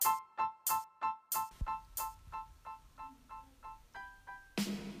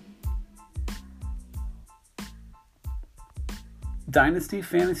Dynasty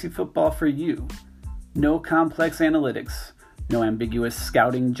Fantasy Football for you. No complex analytics, no ambiguous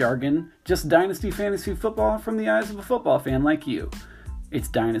scouting jargon, just Dynasty Fantasy Football from the eyes of a football fan like you. It's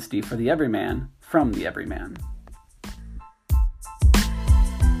Dynasty for the everyman, from the everyman.